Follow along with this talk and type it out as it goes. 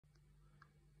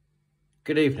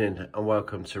Good evening and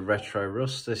welcome to Retro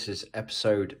Rust. This is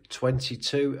episode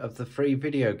 22 of the free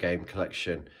video game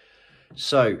collection.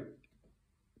 So,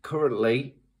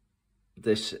 currently,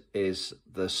 this is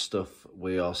the stuff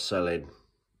we are selling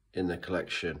in the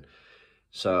collection.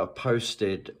 So, I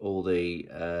posted all the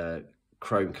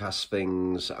Chromecast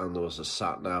things and there was a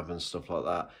sat-nav and stuff like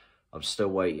that. I'm still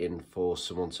waiting for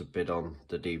someone to bid on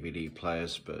the DVD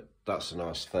players, but that's a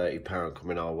nice £30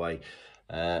 coming our way.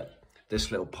 This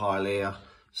little pile here,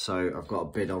 so I've got a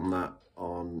bid on that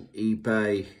on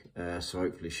eBay, so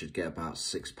hopefully should get about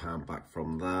 £6 back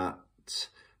from that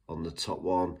on the top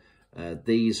one.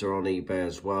 These are on eBay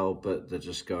as well, but they're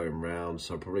just going round,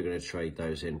 so I'm probably going to trade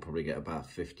those in, probably get about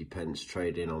 50 pence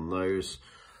trade in on those.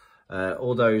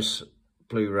 All those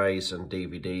Blu-rays and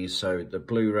DVDs, so the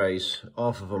Blu-rays,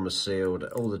 half of them are sealed,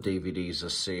 all the DVDs are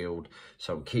sealed,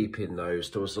 so I'm keeping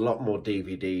those. There was a lot more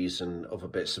DVDs and other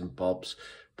bits and bobs,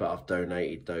 but I've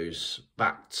donated those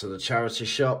back to the charity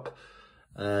shop.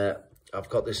 I've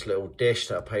got this little dish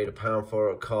that I paid £1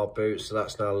 for at Car Boot, so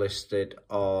that's now listed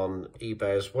on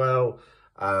eBay as well.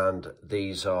 And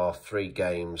these are 3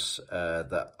 games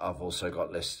that I've also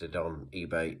got listed on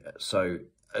eBay. So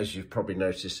as you've probably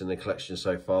noticed in the collection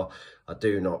so far, I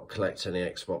do not collect any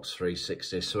Xbox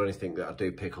 360, so anything that I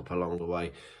do pick up along the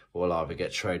way will either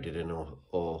get traded in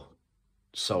or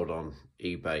sold on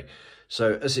eBay.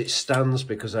 So as it stands,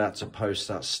 because I had to post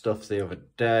that stuff the other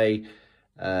day,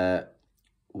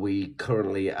 we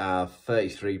currently have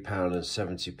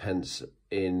 £33.70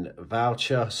 in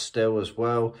voucher still as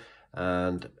well,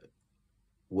 and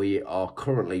we are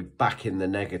currently back in the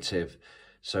negative.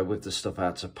 So with the stuff I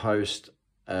had to post,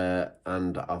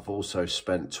 and I've also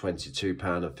spent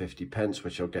 £22.50,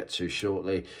 which I'll get to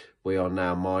shortly. We are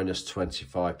now minus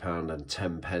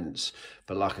 £25.10.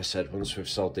 But like I said, once we've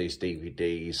sold these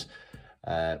DVDs,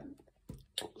 got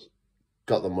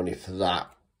the money for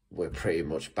that, we're pretty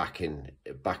much back in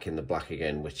the black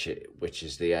again, which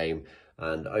is the aim,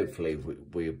 and hopefully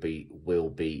we'll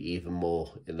be even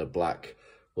more in the black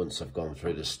once I've gone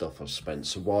through the stuff I've spent.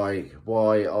 So why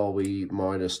are we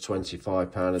minus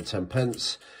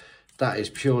 £25.10? That is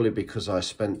purely because I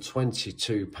spent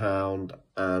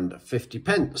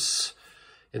 £22.50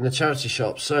 in the charity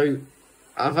shop. So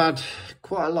I've had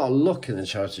quite a lot of luck in the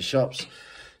charity shops.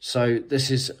 So this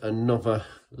is another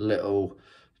little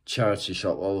charity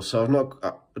shop also. I've not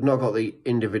got the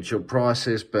individual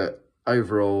prices, but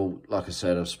overall, like I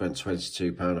said, I've spent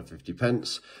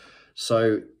 £22.50.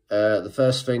 So the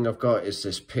first thing I've got is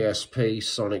this PSP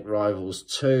Sonic Rivals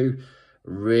 2.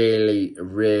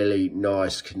 Really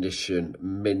nice condition,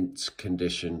 mint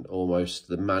condition almost.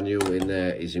 The manual in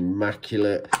there is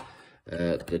immaculate.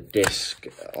 The disc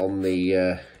on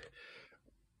the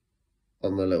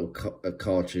little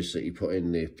cartridge that you put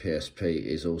in the PSP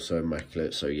is also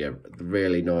immaculate. So yeah,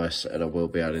 really nice, and I will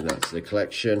be adding that to the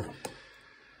collection.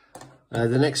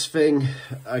 The next thing,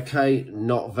 okay,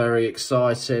 not very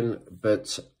exciting,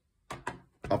 but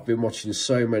I've been watching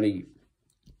so many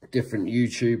different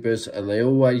YouTubers and they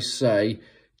always say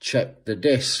check the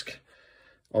disc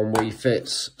on Wii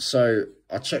Fits. So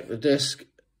I checked the disc.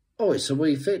 Oh, it's a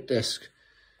Wii Fit disc.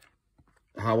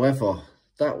 However,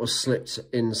 that was slipped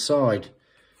inside.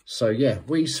 So yeah,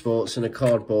 Wii Sports in a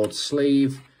cardboard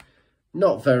sleeve.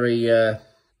 Not very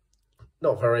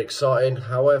exciting.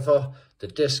 However, the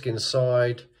disc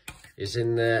inside is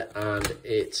in there and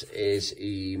it is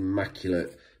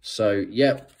immaculate. So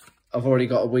yep, I've already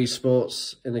got a Wii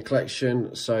Sports in the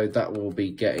collection, so that will be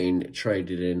getting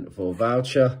traded in for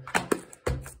voucher.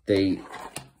 The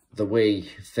Wii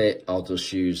Fit I'll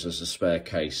just use as a spare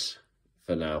case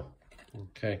for now.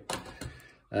 Okay.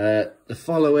 The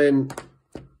following,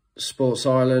 Sports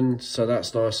Island, so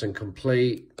that's nice and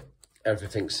complete.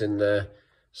 Everything's in there,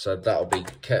 so that'll be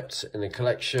kept in the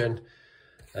collection.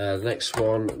 The next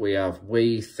one, we have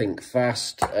Wii Think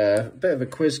Fast. Bit of a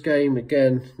quiz game,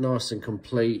 again, nice and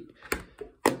complete.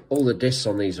 All the discs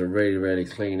on these are really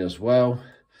clean as well.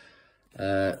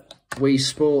 Wii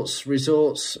Sports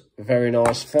Resorts, very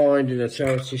nice find in a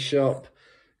charity shop.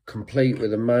 Complete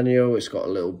with a manual. It's got a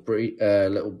little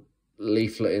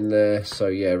leaflet in there. So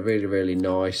yeah, really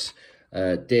nice.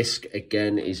 Disc,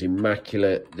 again, is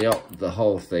immaculate. The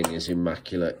whole thing is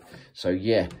immaculate. So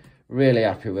yeah, really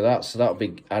happy with that. So that'll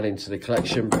be adding to the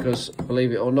collection because,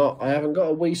 believe it or not, I haven't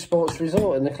got a Wii Sports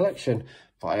Resort in the collection,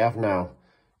 but I have now.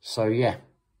 So yeah,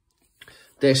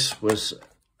 this was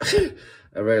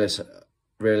a really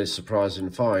surprising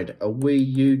find. A Wii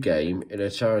U game in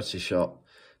a charity shop.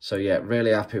 So yeah,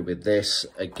 really happy with this.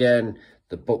 Again,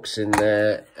 the book's in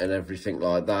there and everything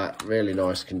like that. Really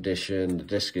nice condition. The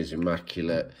disc is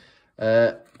immaculate.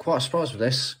 Quite surprised with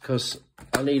this because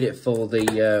I need it for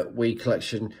the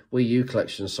Wii U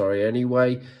collection, sorry,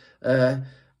 anyway.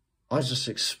 I just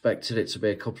expected it to be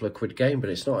a couple of quid game, but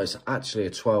it's not. It's actually a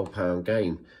 £12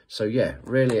 game. So yeah,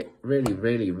 really, really,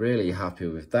 really, really happy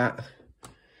with that.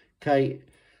 Okay,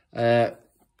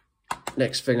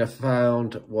 next thing I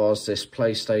found was this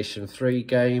PlayStation 3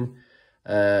 game,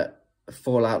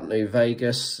 Fallout New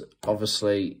Vegas.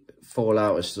 Obviously,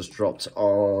 Fallout has just dropped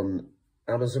on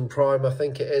Amazon Prime, I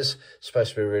think it is. It's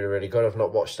supposed to be really, really good. I've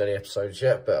not watched any episodes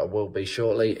yet, but I will be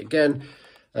shortly. Again,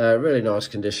 really nice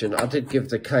condition. I did give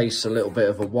the case a little bit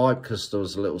of a wipe because there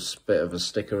was a little bit of a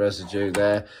sticker residue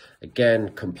there. Again,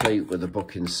 complete with the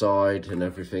book inside and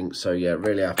everything. So yeah,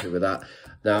 really happy with that.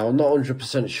 Now, I'm not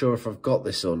 100% sure if I've got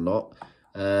this or not.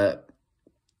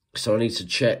 So I need to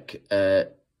check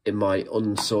in my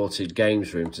unsorted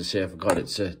games room to see if I've got it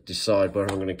to decide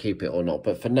whether I'm going to keep it or not.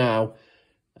 But for now,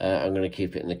 I'm going to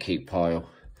keep it in the keep pile.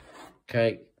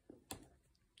 Okay.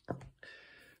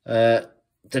 The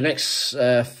next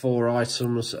 4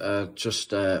 items are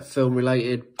just film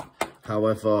related.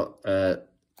 However,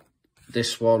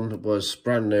 this one was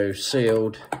brand new,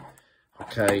 sealed.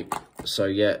 Okay, so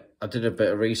yeah, I did a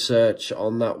bit of research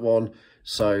on that one.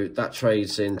 So that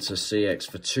trades into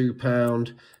CX for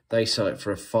 £2. They sell it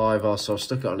for a £5, so I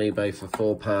stuck it on eBay for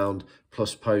 £4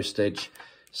 plus postage.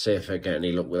 See if I get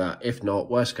any luck with that. If not,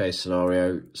 worst case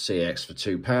scenario, CX for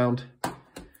 £2.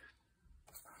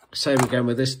 Same again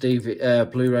with this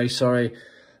Blu-ray, sorry.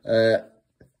 Yeah,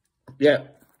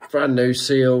 brand new,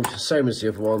 sealed, same as the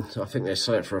other one. I think they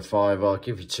sell it for a £5. I'll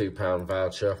give you £2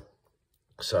 voucher.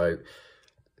 So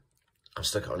I've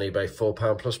stuck it on eBay,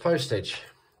 £4 plus postage.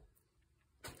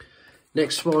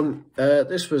 Next one,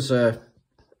 this was a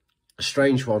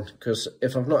strange one, because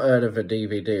if I've not heard of a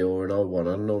DVD or an old one,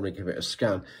 I normally give it a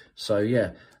scan. So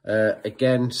yeah,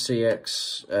 again,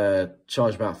 CX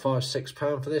charge about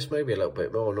 £5–6 for this, maybe a little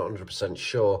bit more, not 100%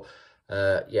 sure.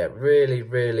 Yeah, really,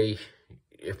 really,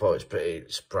 well,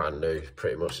 it's brand new,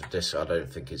 pretty much a disc. I don't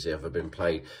think it's ever been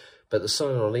played, but they're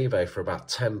selling on eBay for about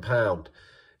 £10.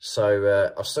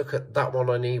 So I've stuck at that one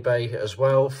on eBay as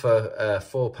well for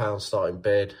 £4 starting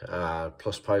bid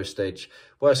plus postage.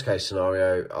 Worst case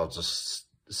scenario, I'll just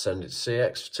send it to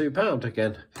CX for £2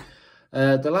 again.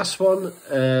 The last one,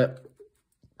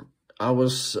 I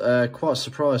was quite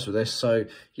surprised with this. So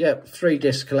yeah,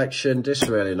 3-disc collection. This is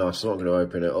really nice. I'm not going to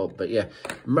open it up, but yeah,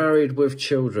 Married with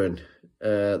Children,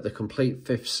 the complete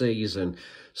 5th season.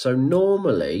 So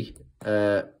normally,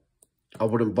 I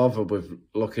wouldn't bother with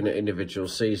looking at individual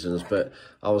seasons, but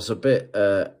I was a bit,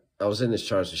 I was in this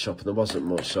charity shop and there wasn't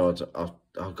much, so I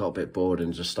got a bit bored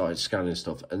and just started scanning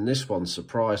stuff. And this one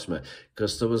surprised me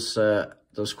because there was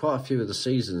quite a few of the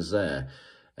seasons there,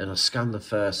 and I scanned the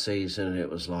first season and it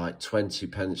was like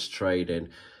 20p trading.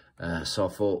 So I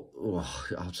thought, oh,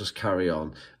 I'll just carry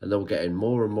on, and they were getting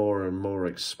more and more and more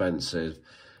expensive.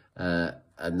 And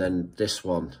then this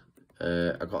one.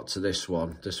 I got to this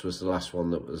one. This was the last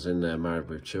one that was in there, Married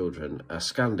with Children. I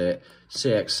scanned it.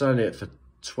 CX selling it for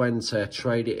 20,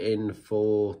 trade it in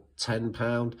for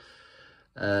 £10.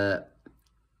 And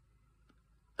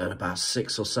about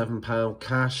 £6 or £7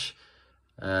 cash.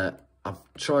 I've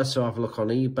tried to have a look on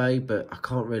eBay, but I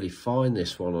can't really find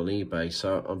this one on eBay,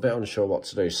 so I'm a bit unsure what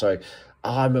to do. So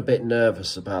I'm a bit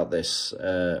nervous about this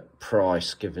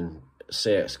price,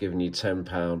 CX giving you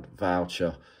 £10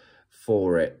 voucher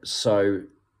for it. So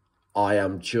I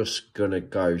am just gonna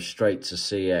go straight to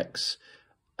CX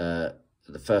the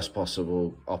first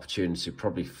possible opportunity,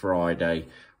 probably Friday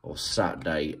or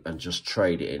Saturday, and just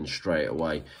trade it in straight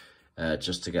away,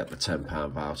 just to get the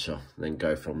 £10 voucher, and then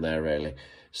go from there really.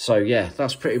 So yeah,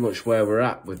 that's pretty much where we're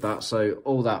at with that. So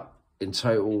all that in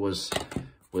total was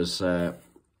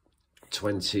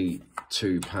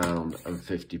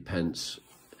 £22.50,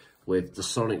 with the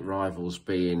Sonic Rivals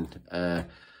being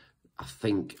I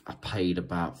think I paid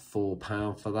about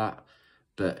 £4 for that,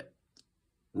 but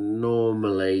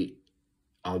normally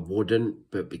I wouldn't,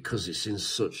 but because it's in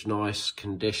such nice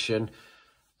condition,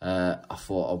 I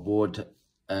thought I would.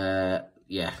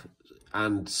 Yeah,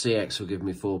 and CX will give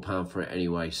me £4 for it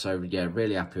anyway, so yeah,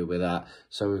 really happy with that.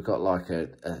 So we've got like a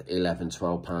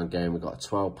 £11–12 game, we've got a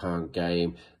 £12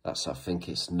 game, that's, I think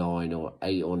it's £8 or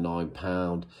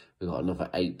 £9. We've got another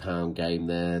 £8 game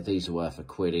there. These are worth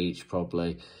 £1 each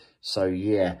probably. So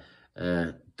yeah,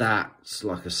 that's,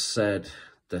 like I said,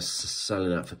 they're selling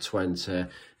that for 20.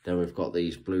 Then we've got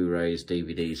these Blu-rays,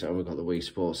 DVDs, and we've got the Wii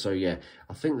Sports. So yeah,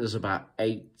 I think there's about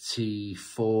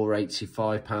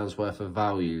 £84–85 worth of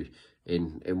value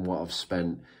in what I've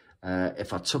spent.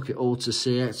 If I took it all to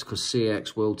CX, because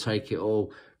CX will take it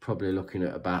all, probably looking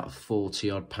at about a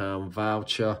 £40-odd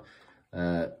voucher.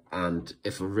 And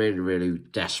if I'm really, really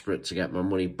desperate to get my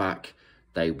money back,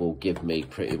 they will give me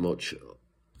pretty much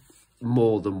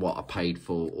more than what I paid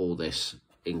for all this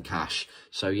in cash.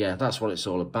 So yeah, that's what it's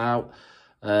all about.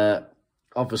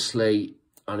 Obviously,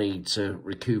 I need to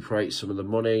recuperate some of the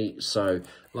money. So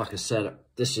like I said,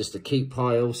 this is the keep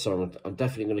pile, so I'm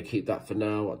definitely going to keep that for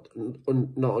now.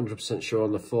 I'm not 100% sure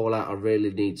on the Fallout. I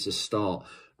really need to start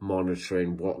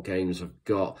monitoring what games I've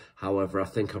got. However, I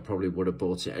think I probably would have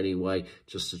bought it anyway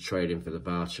just to trade in for the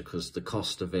voucher, because the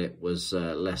cost of it was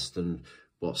less than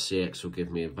what CX will give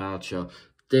me a voucher.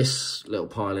 This little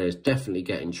pile here is definitely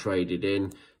getting traded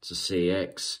in to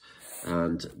CX,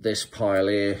 and this pile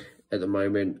here at the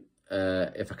moment,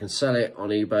 if I can sell it on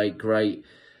eBay, great.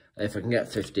 If I can get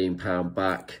 £15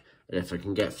 back, and if I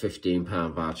can get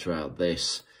 £15 voucher out of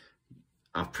this,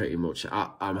 I'm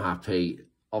happy.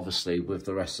 Obviously, with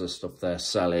the rest of the stuff they're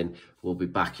selling, we'll be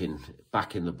back in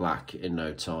the black in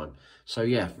no time. So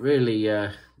yeah, really,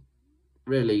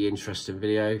 really interesting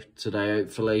video today.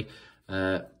 Hopefully,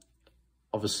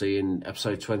 obviously in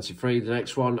episode 23, the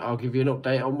next one, I'll give you an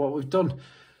update on what we've done.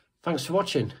 Thanks for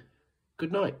watching.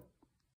 Good night.